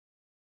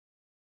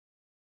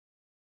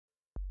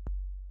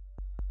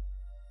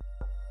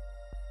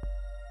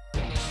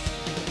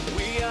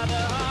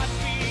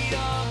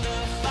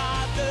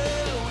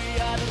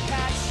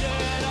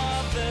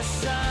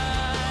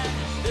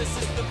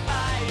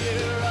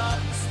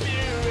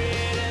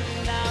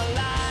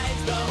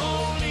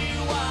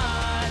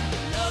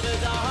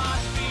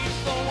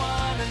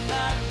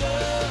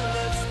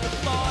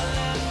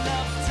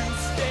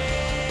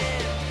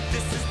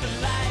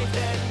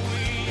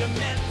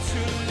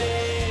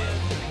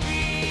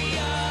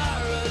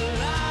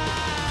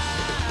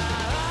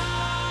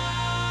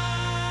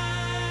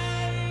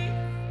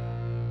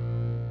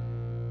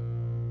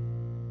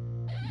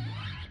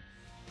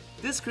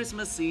This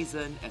Christmas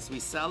season, as we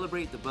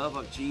celebrate the birth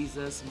of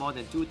Jesus more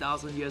than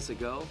 2,000 years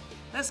ago,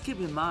 let's keep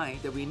in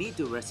mind that we need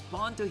to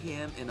respond to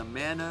Him in a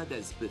manner that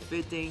is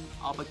befitting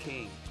of a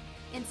king.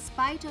 In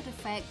spite of the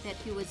fact that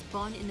He was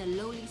born in a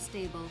lowly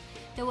stable,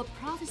 there were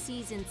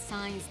prophecies and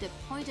signs that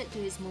pointed to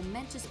His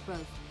momentous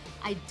birth,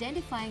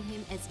 identifying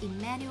Him as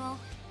Emmanuel,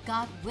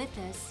 God with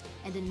us,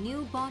 and the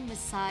newborn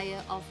Messiah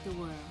of the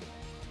world.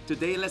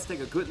 Today, let's take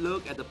a good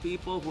look at the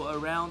people who were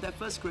around that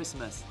first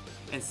Christmas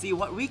and see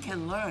what we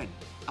can learn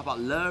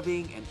about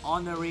loving and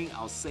honoring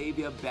our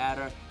Savior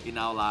better in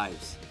our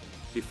lives.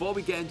 Before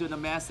we get into the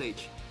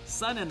message,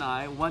 Son and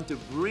I want to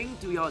bring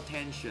to your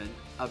attention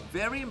a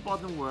very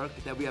important work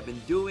that we have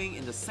been doing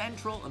in the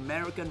Central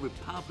American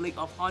Republic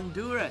of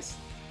Honduras.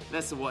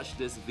 Let's watch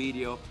this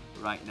video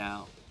right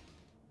now.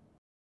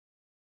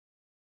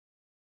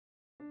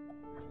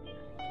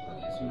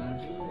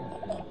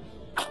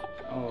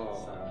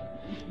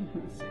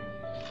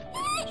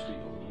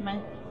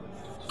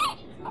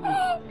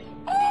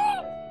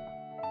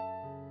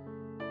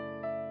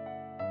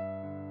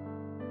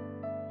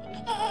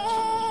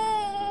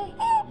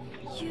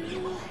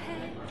 You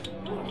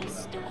have the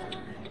stars,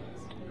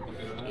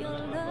 your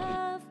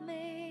love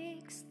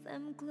makes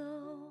them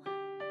glow.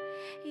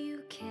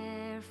 You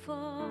care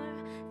for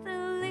the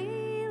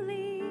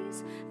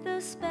lilies, the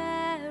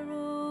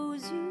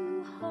sparrows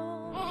you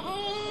hold.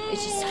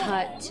 It's just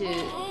hard to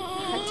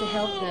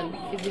help them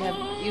if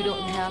you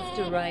don't have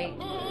the right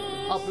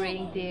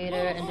operating theater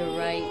and the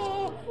right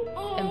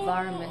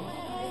environment,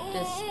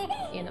 just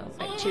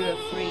bacteria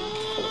free.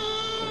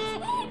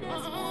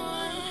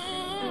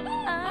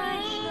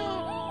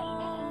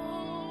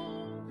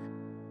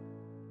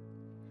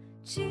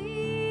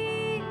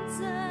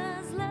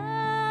 Jesus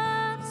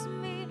loves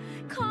me,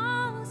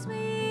 calls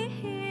me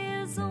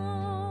His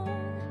own.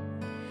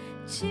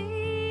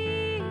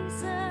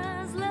 Jesus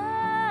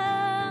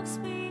loves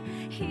me,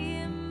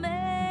 He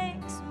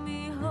makes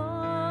me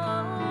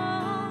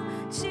whole.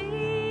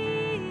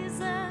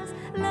 Jesus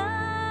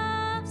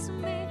loves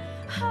me,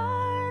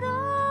 heart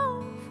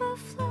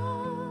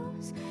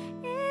overflows.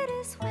 It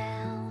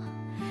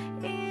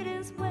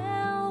is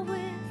well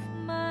with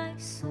my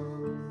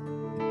soul.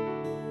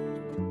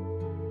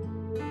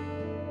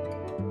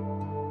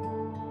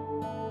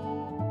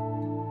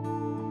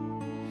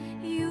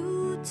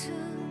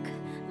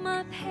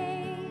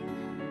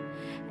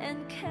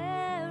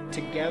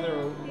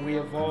 Together, we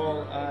have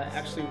all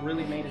actually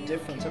really made a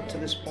difference. Up to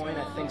this point,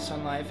 I think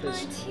Sun Life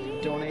has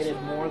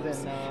donated more than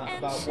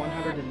about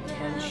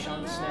 110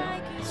 shunts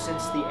now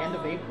since the end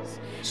of April.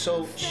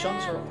 So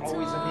shunts are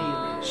always a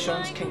need.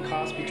 Shunts can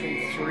cost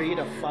between $300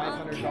 to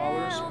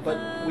 $500, but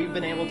we've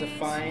been able to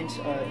find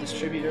a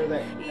distributor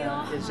that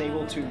is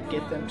able to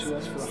get them to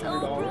us for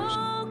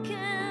 $100.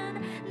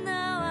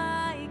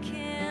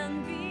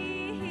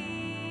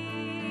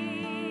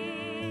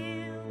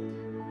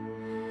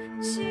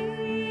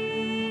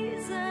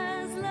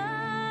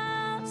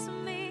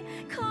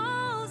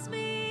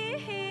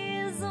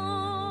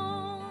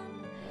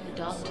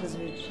 Doctors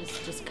were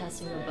just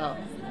discussing about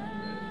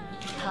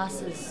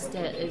passes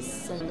that is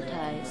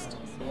sanitized,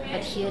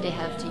 but here they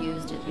have to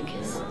use it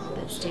because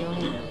that's the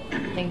only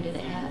thing that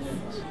they have.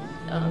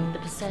 The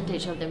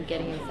percentage of them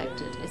getting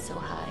infected is so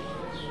high.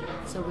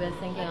 So we're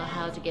thinking of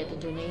how to get the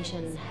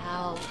donation,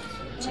 how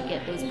to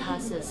get those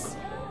passes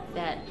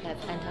that have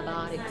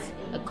antibiotics,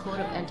 a coat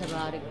of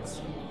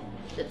antibiotics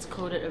that's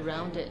coated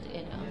around it,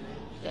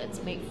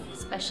 that's made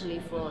especially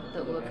for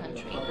third world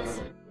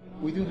countries.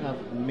 We do have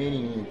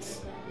many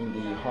needs in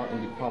the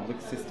public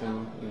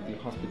system, in the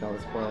hospital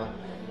as well.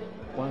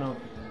 One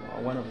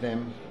of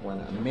them,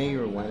 a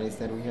major one, is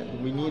that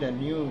we need a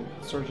new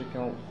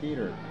surgical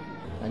theater,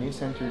 a new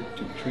center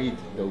to treat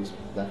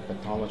that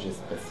pathology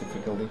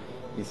specifically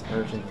is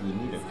urgently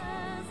needed.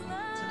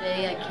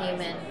 Today I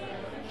came and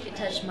it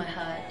touched my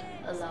heart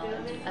a lot.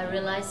 I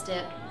realized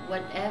that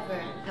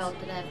whatever help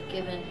that I've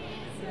given,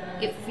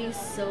 it feels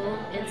so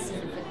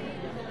insignificant.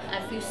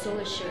 I feel so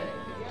assured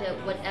that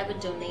whatever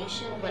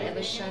donation,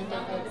 whatever shunt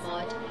that we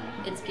bought,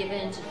 it's given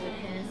into good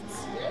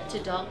hands to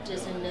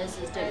doctors and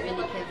nurses that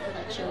really care for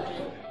the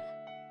children.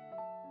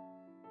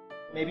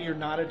 Maybe you're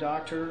not a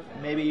doctor,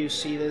 maybe you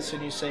see this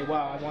and you say,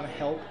 wow, I want to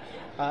help.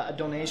 A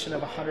donation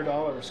of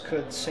 $100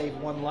 could save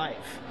one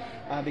life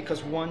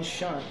because one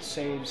shunt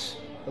saves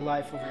the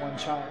life of one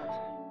child.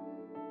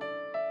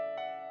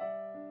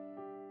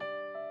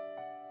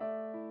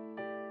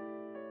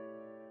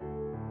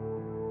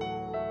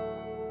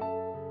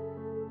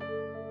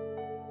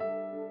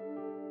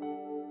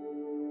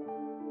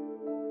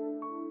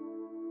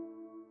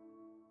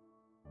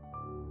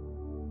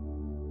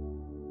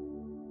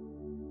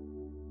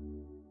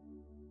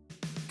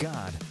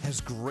 God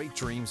has great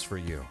dreams for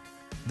you.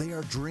 They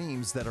are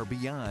dreams that are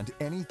beyond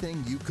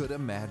anything you could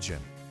imagine.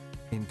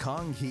 In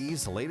Kong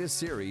Hee's latest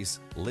series,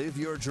 Live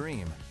Your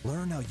Dream,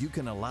 learn how you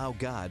can allow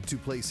God to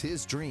place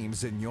His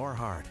dreams in your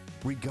heart,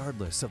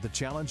 regardless of the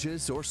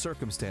challenges or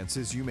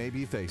circumstances you may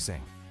be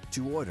facing.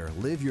 To order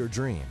Live Your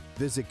Dream,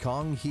 visit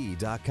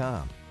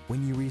konghee.com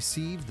When you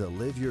receive the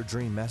Live Your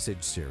Dream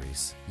message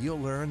series,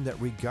 you'll learn that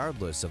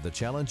regardless of the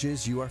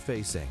challenges you are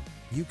facing,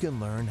 you can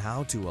learn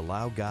how to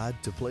allow God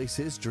to place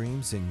His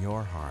dreams in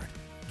your heart,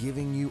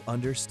 giving you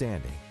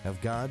understanding of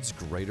God's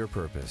greater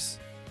purpose.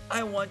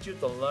 I want you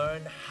to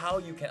learn how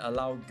you can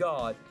allow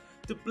God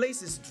to place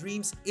His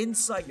dreams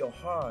inside your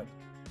heart,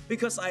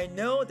 because I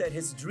know that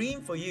His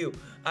dream for you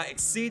are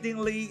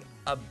exceedingly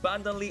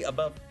abundantly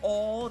above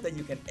all that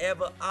you can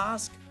ever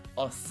ask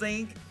or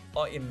think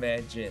or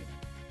imagine.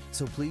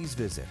 So please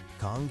visit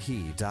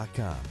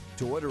konghee.com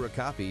to order a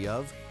copy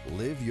of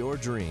Live Your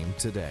Dream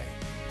today.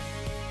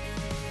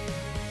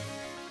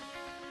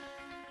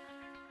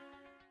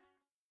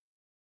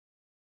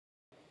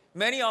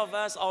 Many of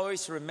us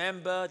always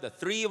remember the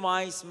three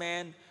wise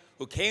men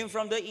who came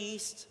from the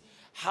east,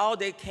 how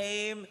they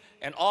came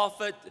and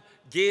offered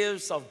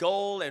gifts of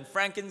gold and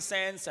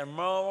frankincense and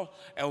myrrh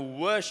and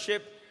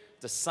worshiped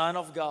the Son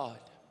of God.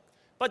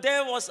 But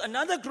there was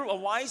another group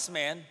of wise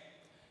men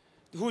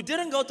who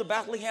didn't go to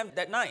Bethlehem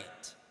that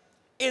night.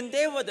 And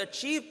they were the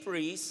chief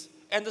priests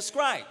and the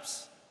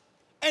scribes.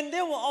 And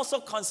they were also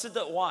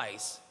considered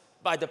wise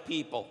by the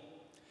people.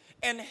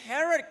 And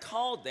Herod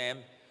called them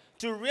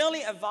to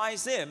really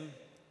advise him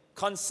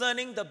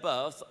concerning the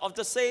birth of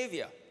the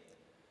Savior.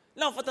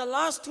 Now, for the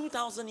last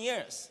 2,000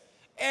 years,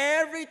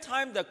 every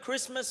time the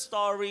Christmas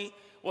story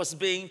was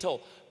being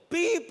told,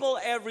 people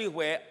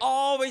everywhere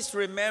always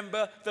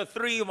remember the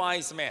three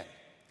wise men.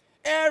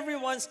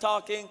 Everyone's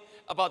talking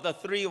about the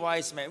three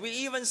wise men. We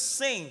even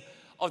sing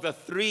of the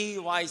three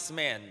wise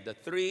men, the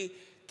three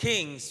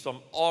kings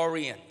from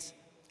Orient.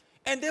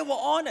 And they were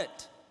honored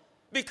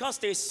because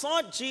they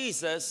sought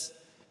Jesus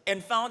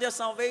and found their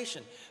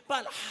salvation.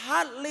 But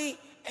hardly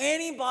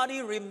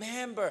anybody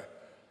remember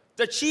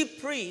the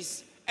chief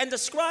priests and the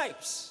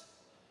scribes,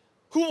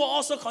 who were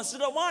also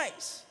considered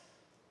wise.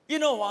 You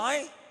know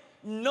why?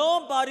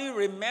 Nobody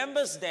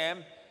remembers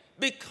them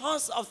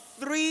because of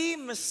three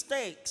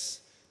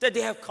mistakes that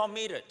they have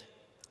committed.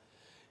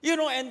 You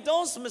know, and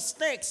those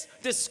mistakes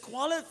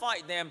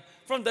disqualified them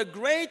from the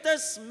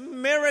greatest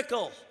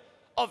miracle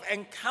of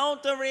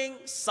encountering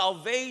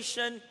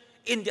salvation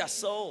in their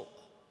soul.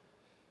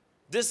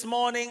 This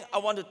morning, I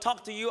want to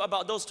talk to you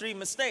about those three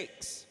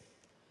mistakes,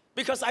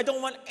 because I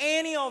don't want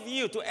any of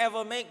you to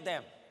ever make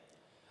them.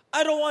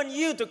 I don't want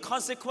you to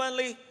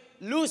consequently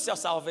lose your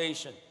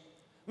salvation.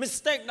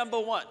 Mistake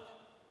number one,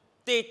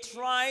 they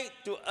tried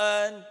to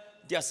earn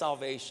their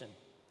salvation.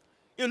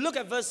 You look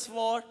at verse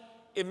 4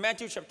 in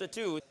Matthew chapter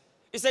 2.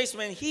 It says,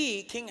 when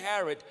he, King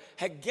Herod,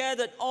 had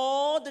gathered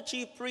all the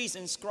chief priests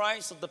and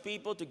scribes of the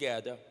people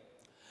together,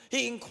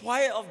 he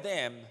inquired of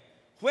them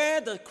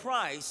where the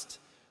Christ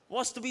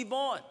was to be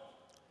born.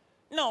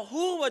 Now,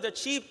 who were the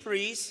chief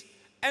priests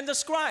and the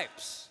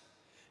scribes?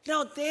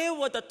 Now, they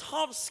were the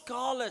top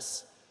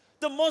scholars,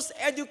 the most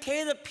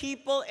educated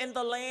people in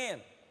the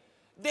land.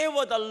 They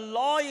were the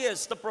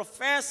lawyers, the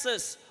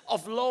professors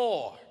of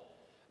law.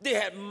 They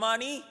had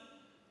money,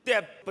 they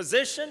had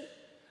position,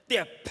 they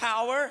had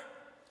power.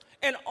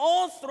 And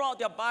all throughout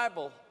their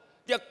Bible,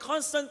 their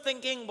constant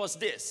thinking was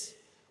this: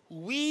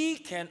 we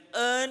can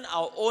earn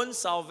our own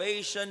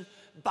salvation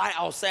by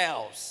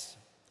ourselves.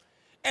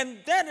 And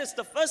that is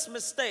the first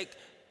mistake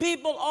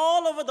people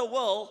all over the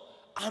world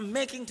are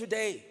making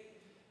today.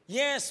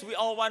 Yes, we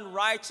all want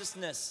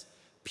righteousness,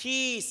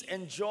 peace,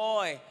 and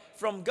joy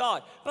from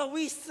God, but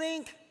we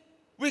think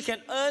we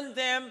can earn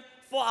them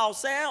for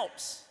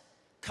ourselves.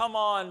 Come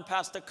on,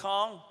 Pastor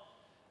Kong.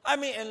 I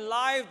mean, in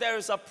life, there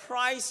is a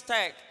price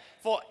tag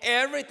for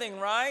everything,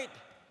 right?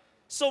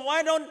 So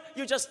why don't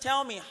you just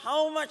tell me,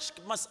 how much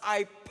must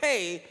I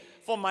pay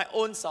for my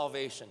own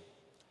salvation?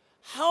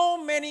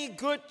 How many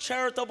good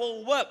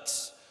charitable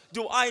works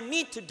do I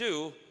need to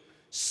do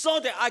so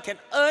that I can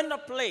earn a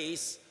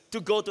place to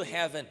go to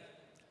heaven?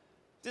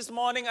 This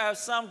morning, I have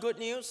some good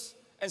news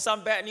and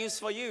some bad news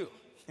for you.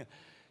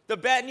 The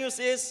bad news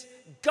is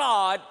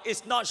God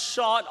is not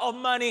short of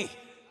money.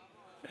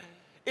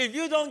 If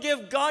you don't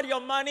give God your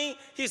money,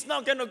 He's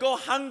not going to go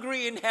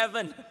hungry in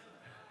heaven.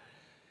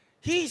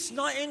 He's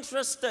not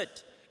interested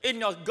in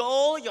your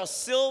gold, your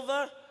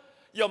silver,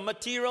 your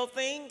material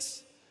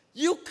things.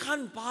 You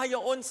can't buy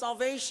your own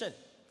salvation.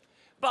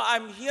 But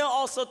I'm here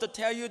also to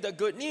tell you the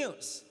good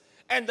news.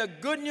 And the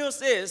good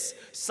news is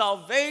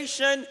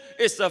salvation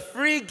is a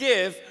free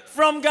gift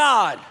from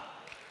God.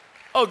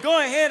 Oh, go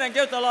ahead and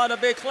give the Lord a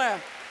big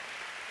clap.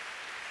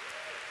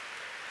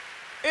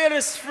 It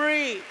is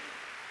free.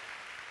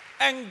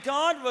 And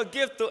God will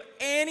give to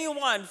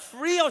anyone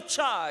free of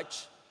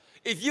charge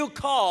if you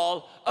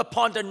call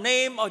upon the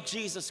name of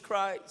Jesus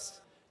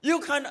Christ. You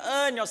can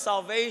earn your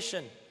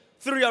salvation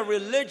through your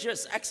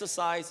religious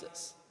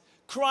exercises,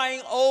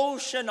 crying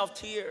ocean of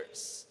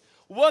tears,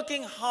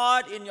 working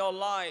hard in your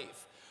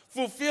life,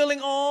 fulfilling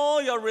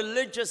all your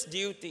religious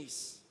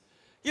duties.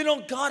 You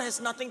know, God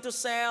has nothing to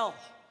sell.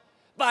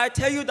 But I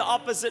tell you, the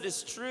opposite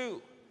is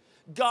true.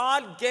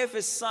 God gave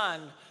His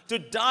Son to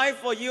die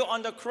for you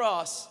on the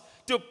cross,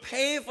 to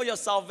pay for your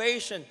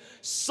salvation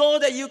so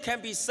that you can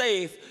be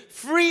saved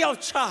free of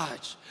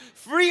charge.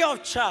 Free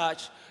of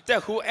charge.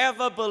 that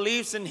whoever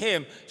believes in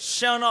him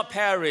shall not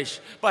perish,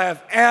 but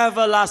have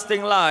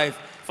everlasting life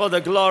for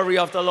the glory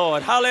of the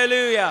Lord.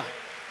 Hallelujah.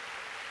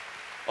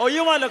 Oh,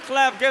 you want to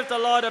clap? Give the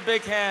Lord a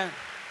big hand.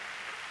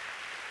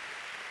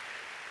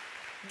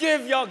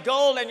 Give your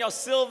gold and your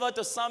silver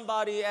to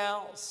somebody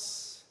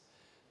else.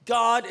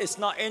 God is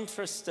not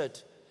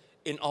interested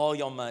in all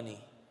your money.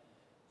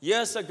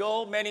 Years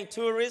ago, many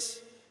tourists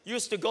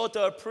used to go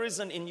to a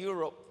prison in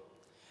Europe.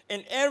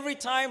 And every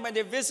time when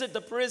they visit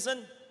the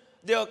prison,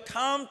 they'll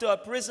come to a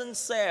prison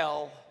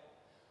cell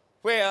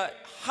where a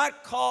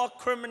hardcore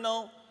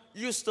criminal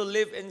used to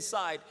live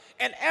inside.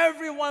 And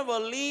everyone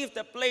will leave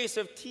the place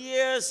with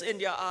tears in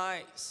their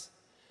eyes.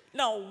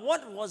 Now,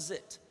 what was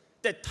it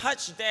that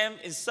touched them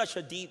in such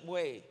a deep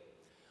way?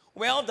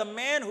 Well, the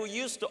man who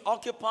used to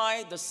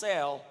occupy the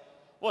cell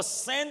was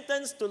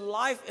sentenced to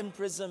life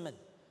imprisonment.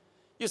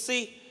 You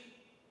see,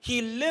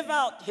 he lived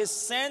out his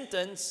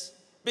sentence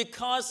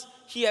because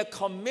he had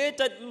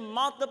committed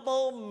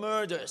multiple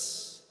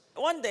murders.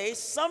 One day,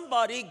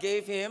 somebody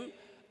gave him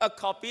a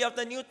copy of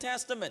the New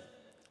Testament.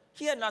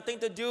 He had nothing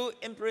to do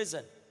in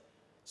prison.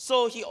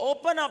 So he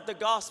opened up the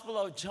Gospel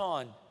of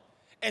John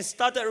and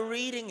started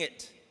reading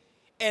it.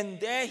 And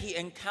there he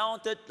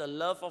encountered the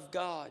love of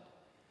God.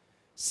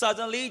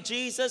 Suddenly,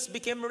 Jesus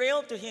became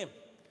real to him,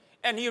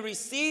 and he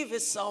received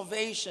his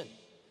salvation.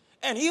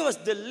 And he was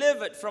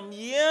delivered from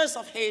years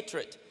of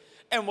hatred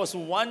and was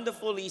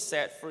wonderfully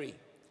set free.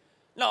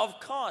 Now, of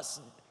course,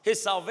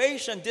 his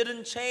salvation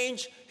didn't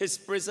change his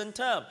prison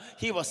term.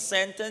 He was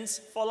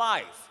sentenced for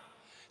life.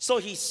 So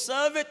he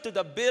served it to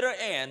the bitter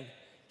end.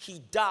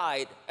 He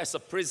died as a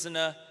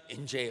prisoner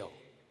in jail.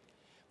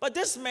 But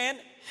this man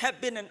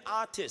had been an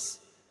artist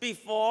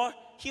before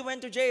he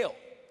went to jail.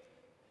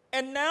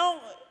 And now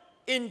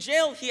in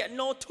jail, he had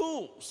no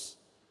tools.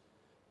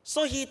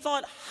 So he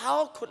thought,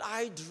 how could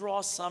I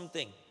draw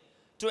something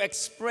to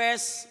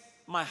express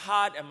my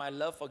heart and my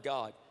love for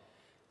God?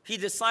 He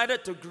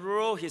decided to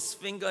grow his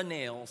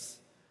fingernails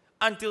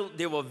until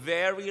they were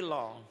very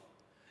long.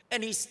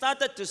 And he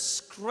started to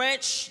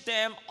scratch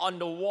them on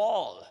the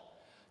wall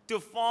to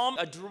form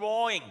a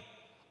drawing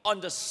on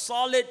the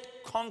solid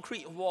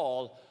concrete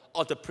wall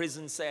of the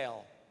prison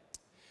cell.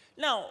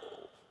 Now,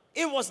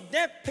 it was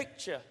that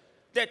picture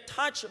that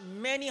touched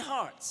many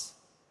hearts.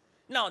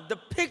 Now, the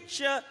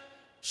picture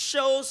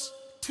shows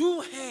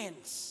two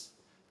hands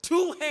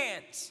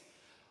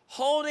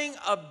holding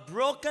a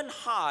broken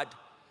heart,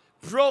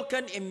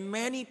 broken in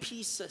many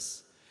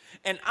pieces.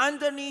 And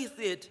underneath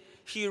it,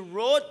 he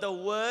wrote the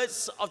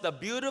words of the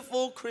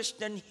beautiful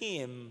Christian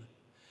hymn,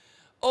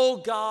 "Oh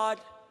God,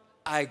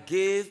 I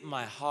give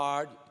my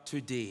heart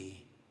to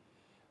thee.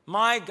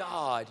 My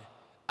God,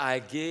 I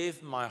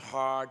give my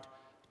heart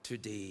to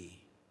thee."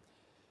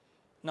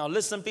 Now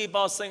listen,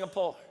 people of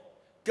Singapore,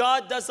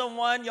 God doesn't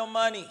want your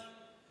money.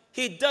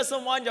 He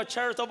doesn't want your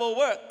charitable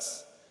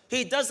works.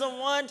 He doesn't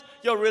want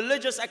your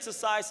religious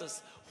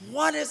exercises.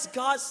 What is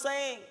God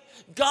saying?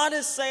 God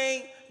is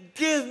saying,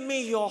 give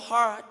me your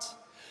heart.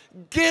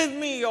 Give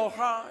me your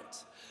heart.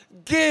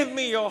 Give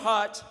me your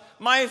heart.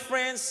 My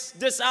friends,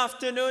 this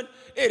afternoon,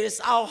 it is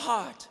our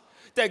heart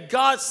that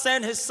God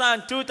sent his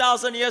son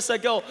 2,000 years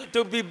ago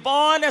to be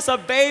born as a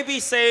baby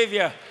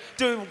Savior,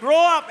 to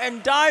grow up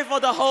and die for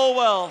the whole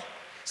world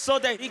so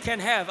that he can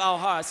have our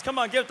hearts. Come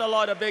on, give the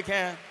Lord a big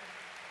hand.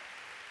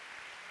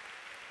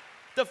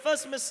 The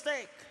first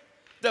mistake,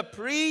 the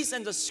priests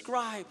and the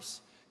scribes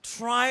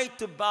tried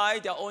to buy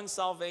their own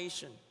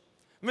salvation.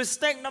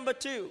 Mistake number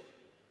two,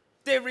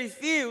 they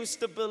refused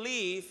to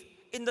believe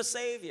in the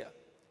Savior.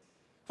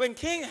 When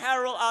King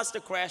Herod asked the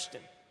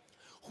question,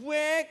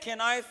 where can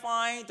I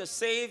find the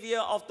Savior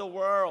of the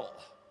world?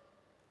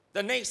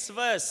 The next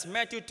verse,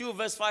 Matthew 2,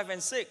 verse 5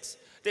 and 6,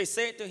 they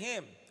said to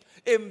him,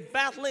 in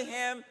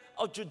Bethlehem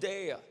of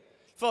Judea,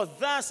 for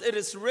thus it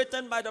is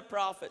written by the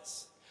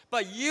prophets,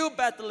 but you,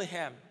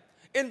 Bethlehem,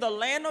 in the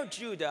land of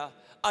Judah,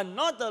 are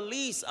not the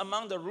least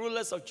among the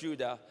rulers of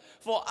Judah,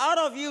 for out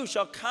of you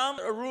shall come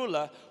a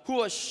ruler who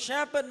will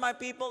shepherd my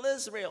people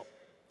Israel.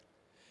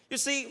 You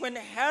see, when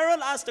Herod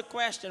asked the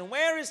question,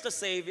 where is the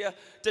Savior?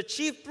 The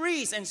chief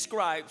priests and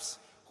scribes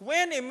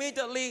went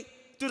immediately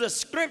to the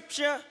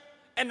scripture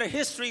and the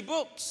history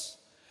books.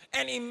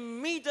 And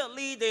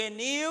immediately they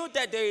knew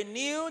that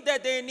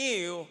they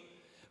knew,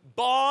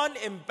 born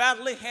in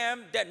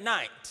Bethlehem that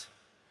night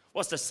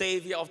was the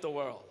Savior of the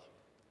world.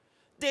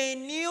 They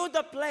knew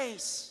the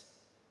place,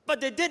 but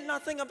they did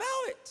nothing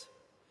about it.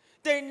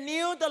 They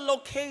knew the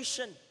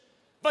location,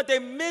 but they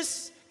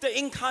missed the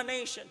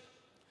incarnation.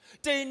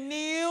 They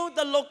knew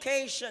the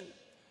location,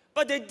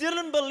 but they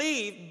didn't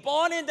believe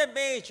born in the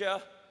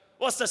manger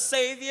was the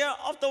Savior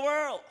of the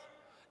world.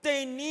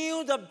 They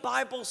knew the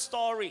Bible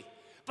story,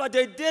 but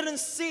they didn't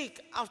seek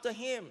after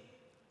him.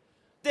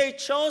 They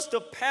chose to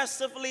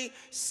passively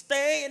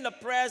stay in the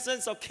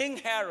presence of King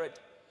Herod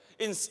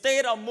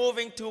instead of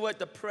moving toward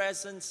the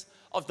presence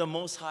of the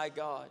Most High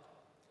God.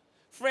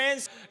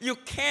 Friends, you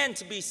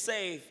can't be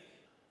saved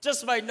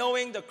just by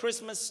knowing the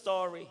Christmas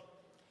story.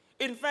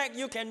 In fact,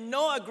 you can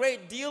know a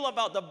great deal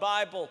about the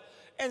Bible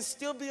and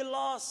still be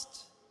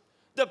lost.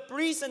 The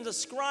priests and the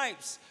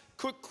scribes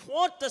could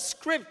quote the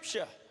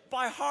scripture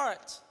by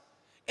heart,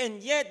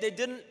 and yet they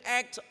didn't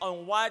act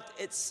on what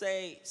it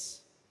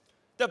says.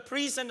 The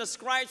priests and the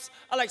scribes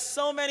are like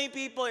so many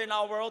people in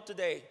our world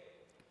today.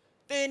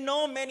 They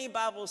know many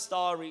Bible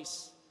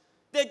stories.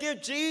 They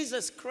give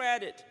Jesus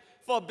credit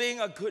for being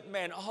a good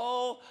man.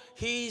 Oh,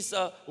 he's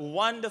a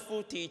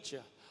wonderful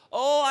teacher.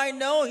 Oh, I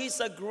know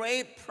he's a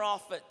great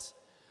prophet.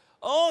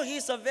 Oh,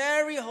 he's a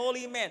very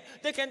holy man.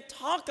 They can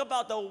talk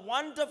about the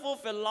wonderful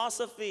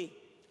philosophy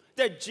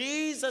that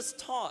Jesus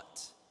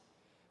taught.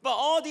 But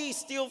all these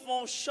still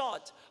fall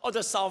short of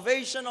the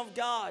salvation of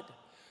God.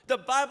 The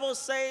Bible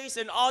says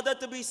in order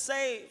to be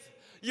saved,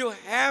 you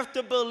have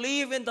to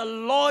believe in the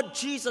Lord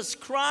Jesus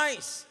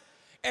Christ,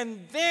 and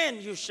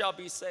then you shall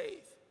be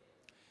saved.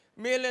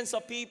 Millions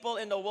of people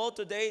in the world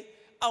today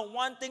are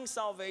wanting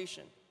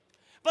salvation,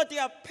 but they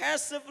are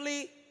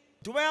passively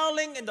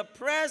dwelling in the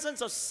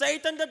presence of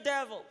Satan the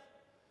devil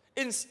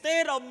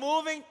instead of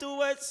moving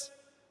towards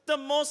the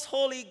most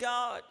holy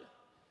God.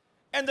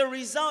 And the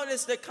result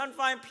is they can't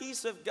find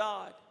peace with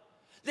God.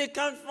 They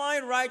can't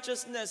find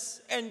righteousness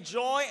and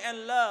joy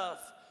and love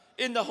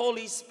in the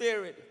Holy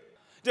Spirit.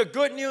 The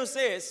good news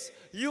is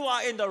you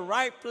are in the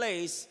right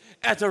place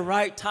at the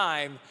right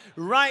time.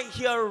 Right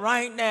here,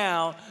 right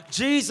now,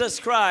 Jesus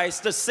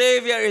Christ, the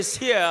Savior, is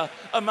here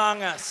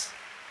among us.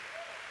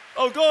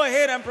 Oh, go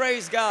ahead and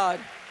praise God.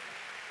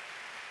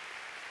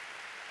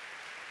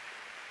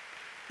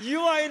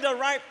 You are in the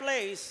right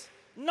place,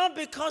 not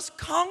because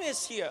Kong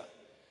is here,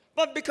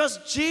 but because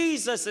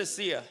Jesus is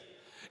here.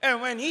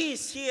 And when He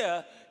is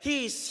here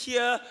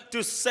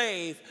to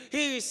save.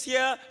 He is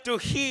here to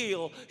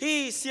heal.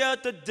 He is here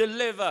to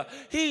deliver.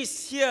 He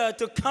is here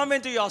to come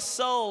into your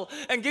soul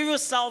and give you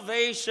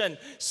salvation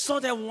so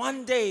that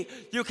one day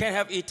you can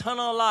have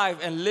eternal life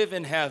and live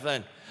in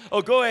heaven.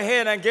 Oh, go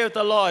ahead and give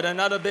the Lord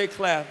another big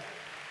clap.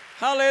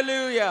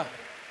 Hallelujah.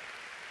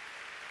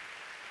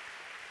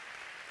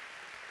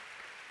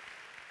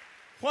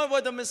 What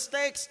were the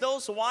mistakes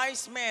those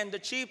wise men, the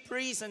chief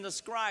priests and the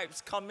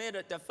scribes,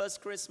 committed their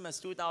first Christmas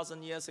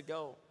 2,000 years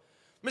ago?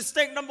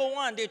 Mistake number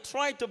one, they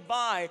tried to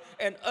buy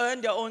and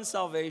earn their own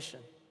salvation.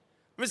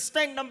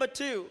 Mistake number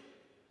two,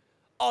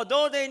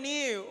 although they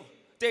knew,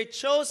 they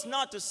chose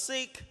not to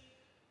seek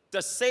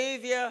the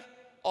Savior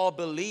or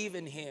believe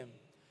in Him.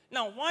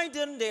 Now, why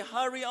didn't they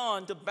hurry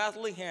on to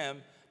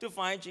Bethlehem to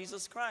find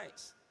Jesus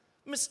Christ?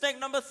 Mistake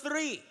number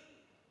three,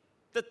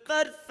 the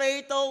third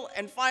fatal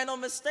and final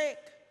mistake.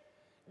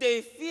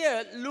 They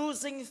feared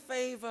losing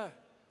favor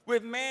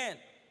with man.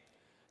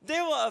 They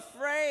were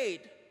afraid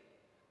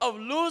of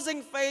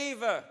losing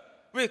favor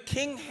with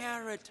King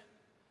Herod.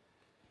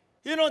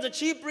 You know, the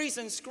chief priests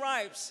and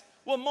scribes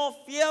were more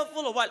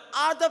fearful of what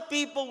other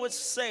people would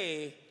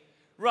say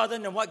rather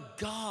than what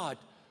God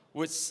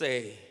would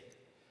say.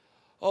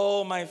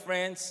 Oh, my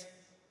friends,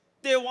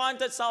 they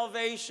wanted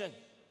salvation,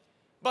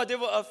 but they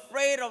were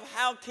afraid of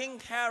how King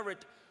Herod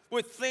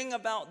would think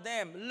about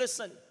them.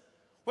 Listen,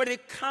 when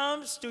it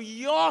comes to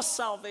your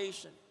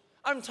salvation,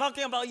 I'm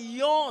talking about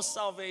your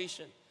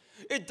salvation.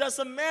 It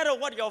doesn't matter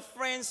what your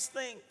friends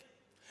think.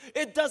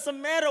 It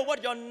doesn't matter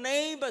what your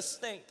neighbors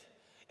think.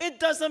 It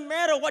doesn't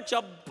matter what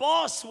your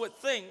boss would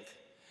think.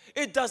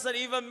 It doesn't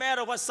even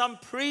matter what some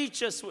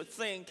preachers would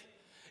think.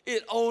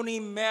 It only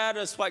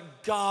matters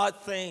what God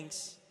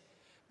thinks.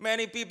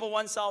 Many people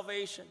want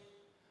salvation.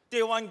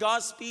 They want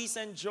God's peace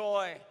and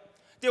joy.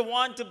 They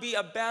want to be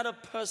a better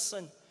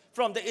person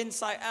from the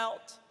inside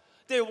out.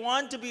 They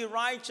want to be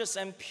righteous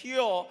and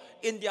pure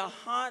in their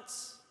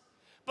hearts,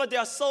 but they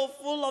are so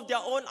full of their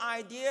own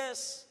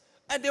ideas,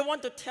 and they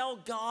want to tell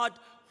God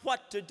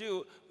what to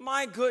do.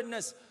 My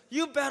goodness,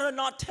 you better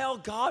not tell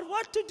God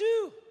what to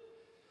do.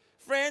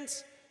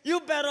 Friends, you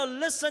better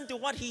listen to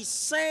what He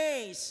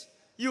says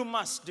you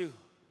must do.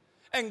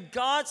 And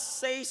God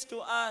says to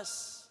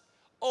us,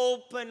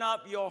 open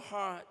up your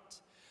heart,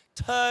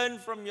 turn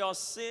from your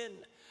sin,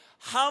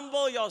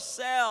 humble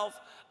yourself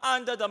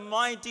under the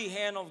mighty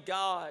hand of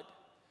God.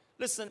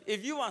 Listen,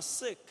 if you are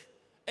sick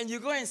and you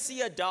go and see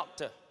a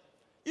doctor,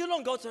 you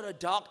don't go to the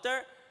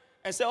doctor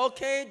and say,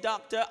 okay,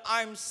 doctor,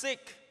 I'm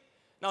sick.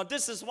 Now,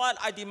 this is what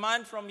I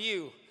demand from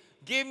you.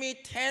 Give me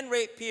 10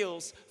 red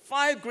pills,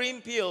 5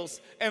 green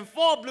pills, and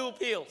 4 blue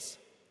pills.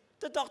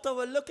 The doctor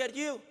will look at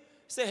you,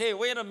 say, hey,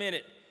 wait a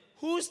minute.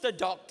 Who's the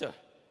doctor?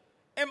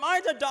 Am I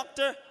the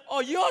doctor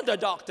or you're the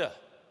doctor?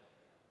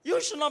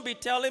 You should not be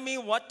telling me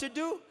what to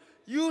do.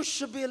 You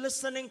should be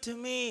listening to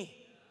me.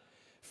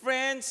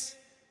 Friends,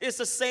 it's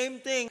the same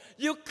thing.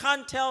 You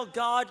can't tell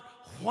God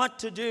what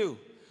to do.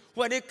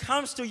 When it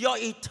comes to your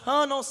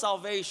eternal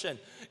salvation,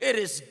 it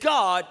is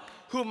God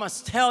who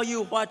must tell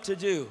you what to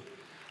do.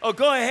 Oh,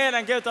 go ahead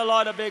and give the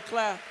Lord a big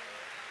clap.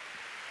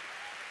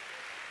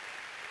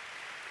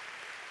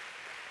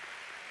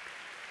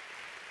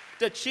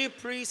 The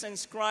chief priests and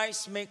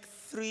scribes make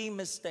 3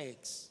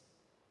 mistakes.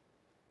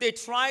 They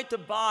tried to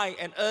buy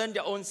and earn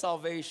their own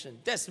salvation.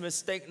 That's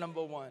mistake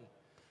number 1.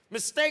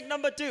 Mistake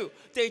number 2,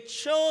 they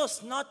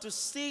chose not to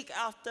seek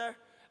after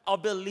or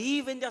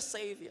believe in their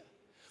Savior.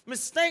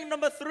 Mistake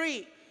number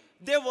 3,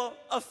 they were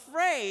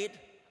afraid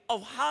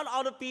of how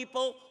other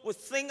people would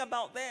think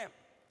about them.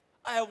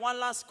 I have one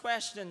last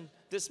question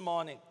this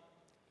morning.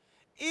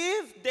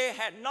 If they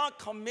had not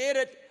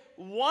committed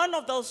one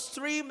of those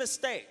 3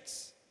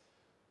 mistakes,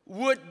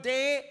 would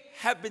they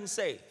have been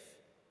saved?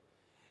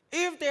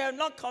 If they had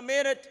not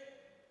committed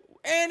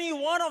any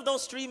one of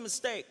those 3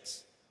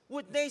 mistakes,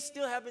 would they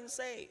still have been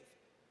saved?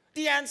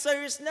 The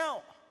answer is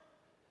no.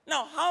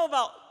 Now, how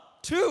about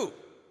 2?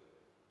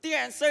 The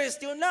answer is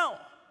still no.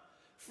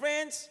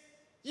 Friends,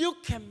 you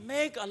can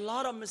make a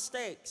lot of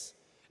mistakes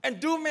and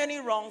do many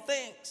wrong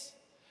things.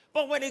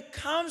 But when it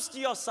comes to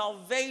your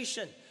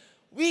salvation,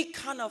 we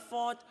can't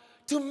afford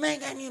to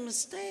make any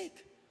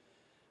mistake.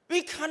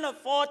 We can't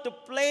afford to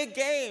play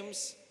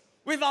games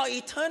with our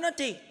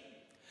eternity.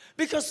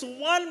 Because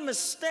one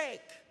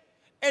mistake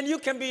and you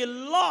can be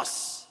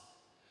lost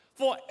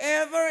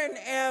forever and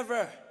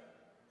ever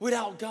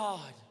without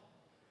God.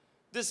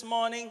 This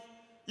morning,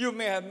 you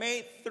may have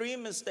made 3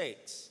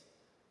 mistakes,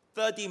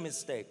 30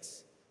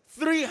 mistakes,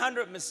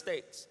 300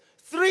 mistakes,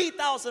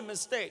 3,000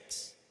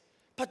 mistakes.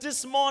 But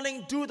this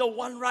morning, do the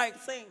one right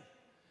thing.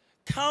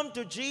 Come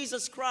to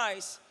Jesus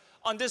Christ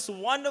on this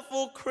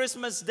wonderful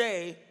Christmas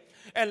day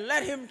and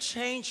let Him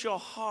change your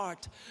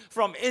heart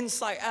from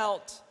inside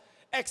out.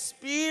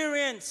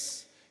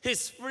 Experience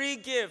His free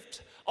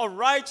gift of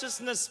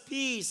righteousness,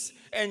 peace,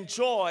 and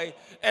joy,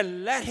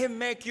 and let Him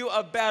make you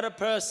a better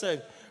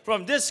person.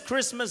 From this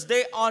Christmas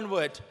day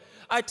onward,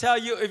 I tell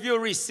you, if you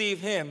receive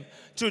Him,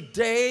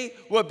 today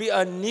will be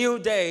a new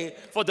day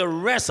for the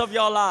rest of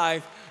your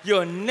life.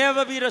 You'll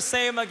never be the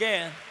same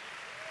again.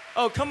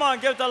 Oh, come on,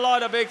 give the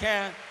Lord a big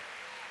hand.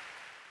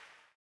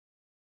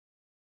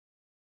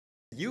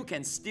 You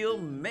can still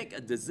make a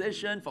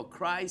decision for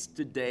Christ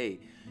today.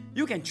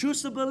 You can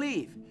choose to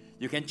believe.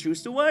 You can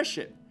choose to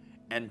worship.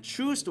 And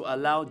choose to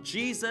allow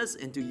Jesus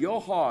into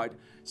your heart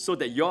so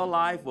that your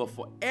life will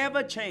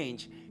forever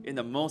change in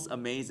the most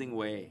amazing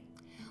way.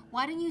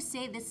 Why don't you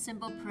say this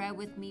simple prayer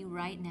with me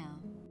right now?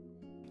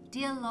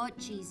 Dear Lord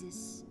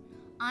Jesus,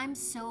 I'm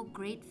so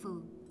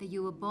grateful that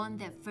you were born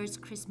that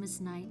first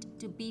Christmas night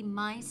to be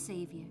my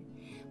Savior.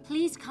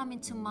 Please come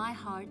into my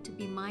heart to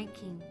be my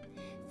King.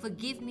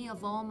 Forgive me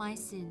of all my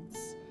sins.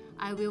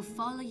 I will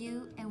follow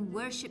you and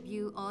worship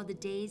you all the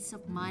days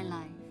of my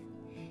life.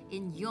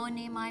 In your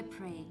name I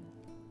pray.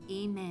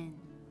 Amen.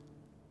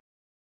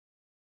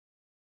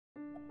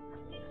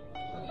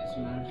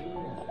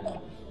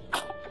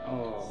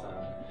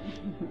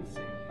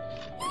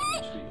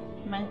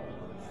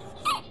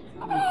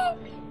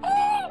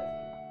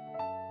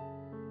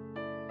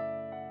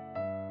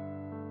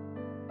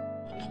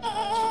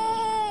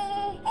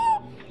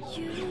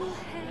 You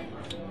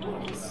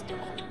have the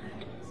stars,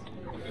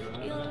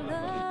 your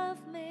love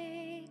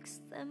makes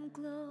them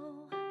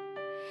glow.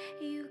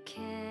 You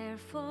care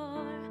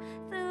for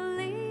the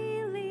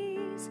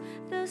lilies,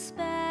 the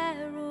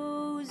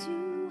sparrows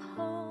you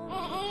hold.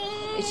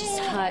 It's just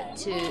hard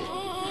to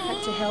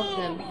help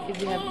them if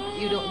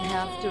you don't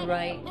have the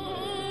right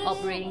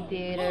operating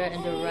theater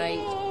and the right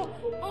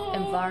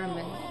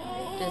environment.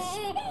 Just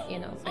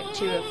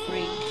bacteria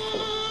free.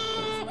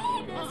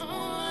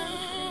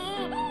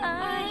 I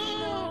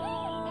know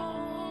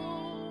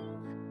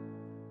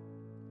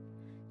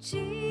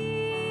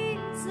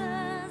Jesus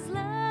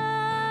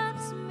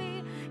loves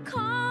me,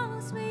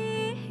 calls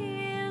me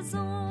His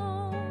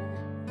own.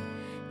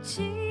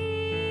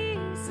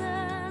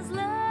 Jesus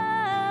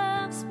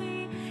loves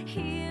me,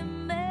 He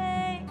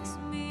makes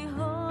me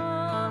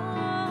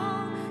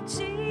whole.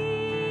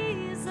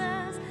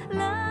 Jesus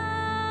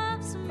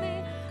loves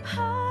me,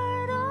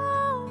 heart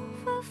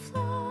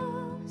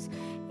overflows.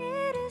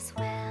 It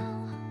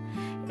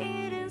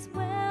is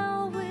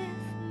well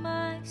with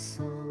my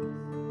soul.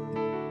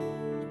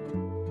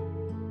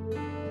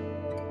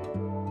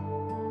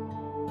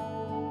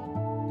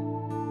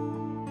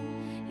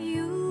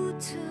 You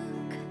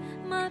took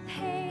my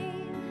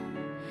pain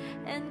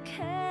and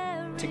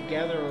carried.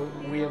 Together,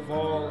 we have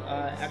all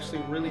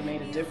actually really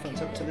made a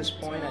difference. Up to this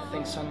point, I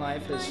think Sun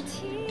Life has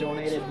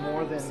donated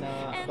more than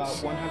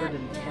about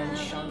 110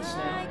 shunts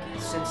now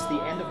since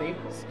the end of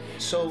April.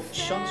 So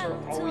shunts are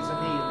always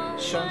a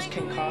need. Shunts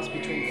can cost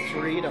between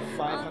 $300 to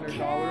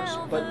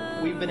 $500, but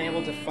we've been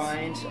able to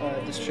find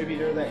a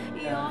distributor that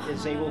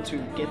is able to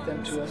get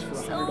them to us for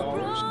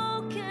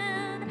 $100.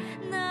 Broken,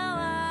 now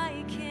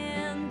I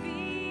can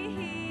be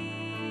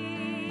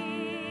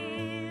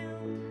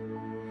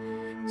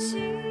healed.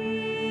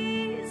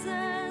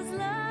 Jesus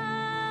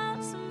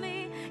loves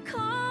me,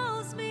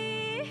 calls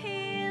me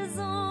His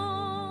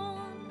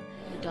own.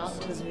 The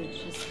doctors were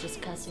just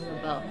discussing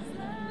about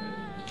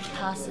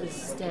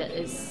passes that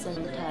is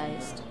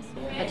sanitized,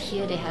 but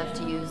here they have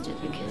to use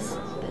it because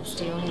that's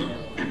the only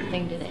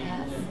thing that they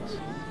have.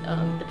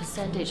 The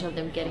percentage of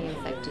them getting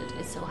infected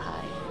is so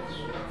high.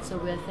 So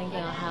we're thinking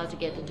of how to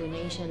get the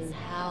donation,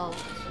 how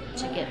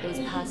to get those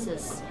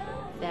passes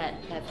that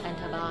have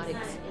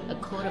antibiotics, a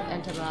coat of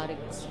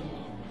antibiotics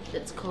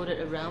that's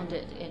coated around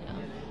it,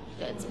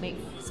 that's made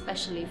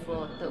especially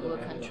for third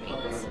world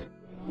countries.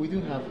 We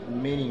do have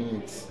many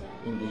needs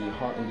in the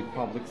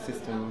public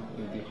system,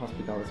 in the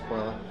hospital as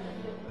well.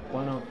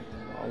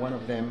 One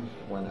of them,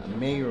 a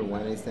major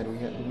one, is that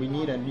we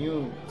need a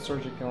new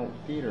surgical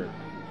theater,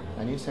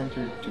 a new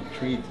center to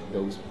treat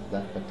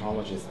that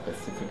pathology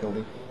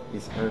specifically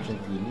is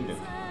urgently needed.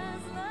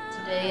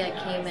 Today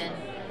I came and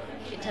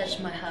it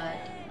touched my heart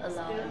a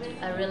lot.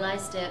 I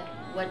realized that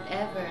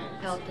whatever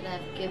help that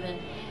I've given,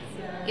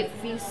 it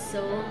feels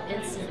so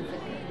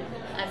insignificant.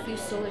 I feel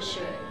so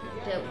assured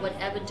that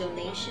whatever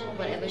donation,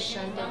 whatever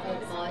shunt that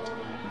we bought,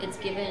 it's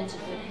given into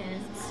good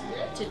hands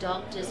to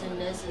doctors and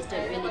nurses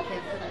that really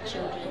care for their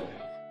children.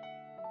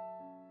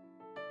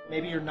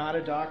 Maybe you're not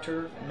a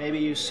doctor, maybe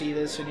you see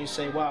this and you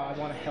say, wow, I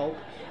want to help.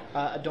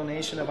 A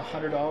donation of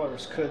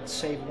 $100 could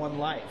save one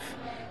life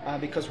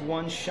because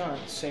one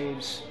shunt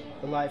saves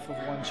the life of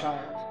one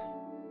child.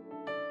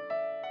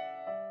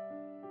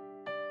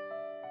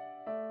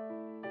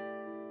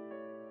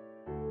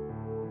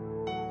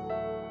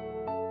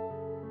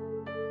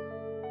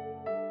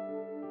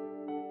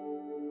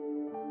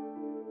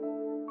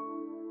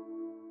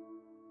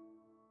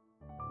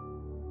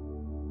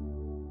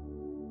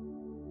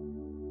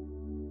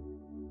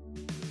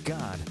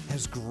 God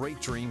has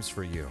great dreams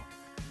for you.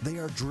 They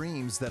are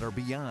dreams that are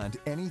beyond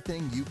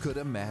anything you could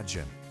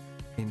imagine.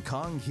 In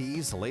Kong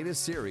Hee's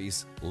latest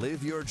series,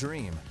 Live Your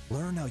Dream,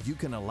 learn how you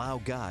can allow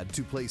God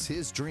to place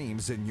His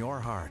dreams in your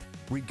heart,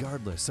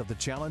 regardless of the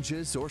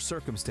challenges or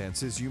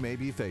circumstances you may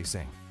be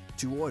facing.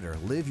 To order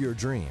Live Your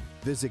Dream,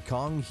 visit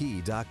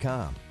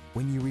konghee.com.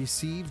 When you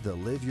receive the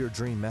Live Your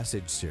Dream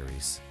message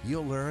series,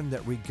 you'll learn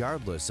that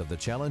regardless of the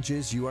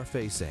challenges you are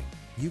facing,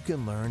 you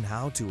can learn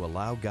how to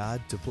allow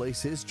God to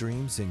place His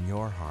dreams in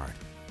your heart,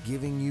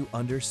 giving you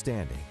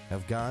understanding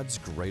of God's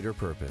greater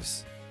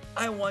purpose.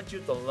 I want you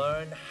to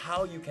learn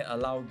how you can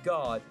allow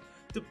God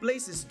to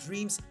place His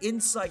dreams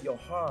inside your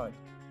heart,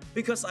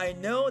 because I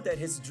know that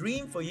His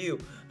dream for you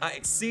are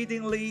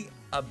exceedingly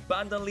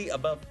abundantly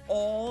above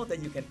all that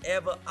you can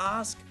ever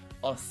ask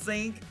or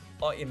think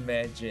or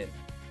imagine.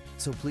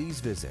 So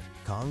please visit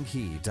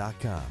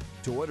konghee.com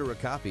to order a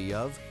copy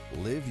of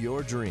Live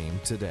Your Dream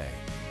today.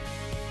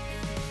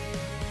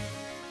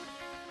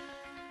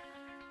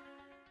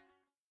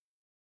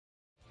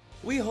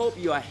 We hope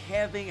you are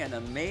having an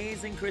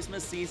amazing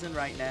Christmas season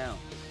right now.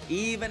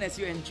 Even as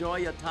you enjoy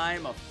your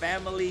time of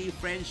family,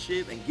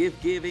 friendship, and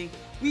gift giving,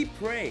 we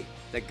pray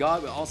that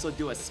God will also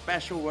do a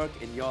special work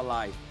in your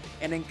life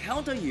and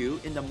encounter you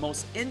in the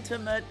most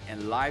intimate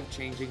and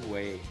life-changing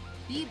way.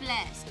 Be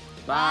blessed.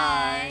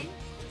 Bye.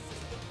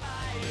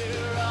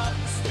 Bye.